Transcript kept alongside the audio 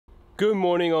Good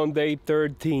morning on day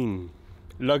 13.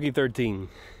 Lucky 13,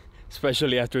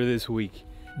 especially after this week.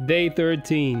 Day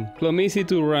 13, Cormicy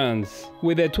to Reims.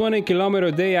 With a 20-kilometer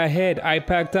day ahead, I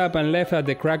packed up and left at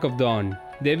the crack of dawn.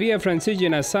 The Via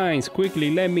Francigena signs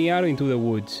quickly led me out into the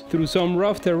woods, through some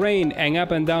rough terrain and up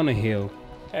and down a hill.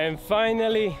 And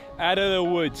finally, out of the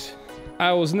woods.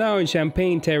 I was now in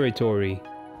Champagne territory.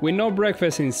 With no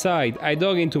breakfast in sight, I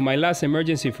dug into my last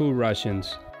emergency food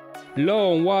rations.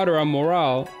 Low on water and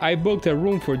morale, I booked a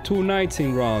room for 2 nights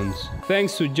in Reims,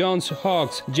 thanks to John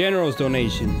Hawk's generous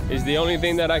donation. It's the only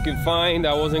thing that I could find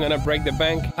that wasn't gonna break the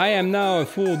bank. I am now a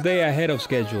full day ahead of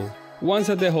schedule. Once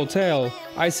at the hotel,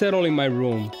 I settled in my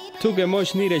room, took a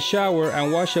much-needed shower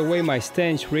and washed away my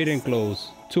stench-ridden clothes.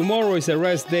 Tomorrow is a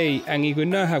rest day and it could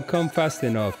not have come fast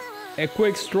enough. A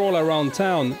quick stroll around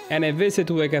town and a visit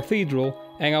to the cathedral,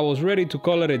 and I was ready to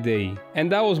call it a day.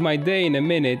 And that was my day in a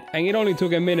minute, and it only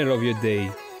took a minute of your day.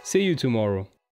 See you tomorrow.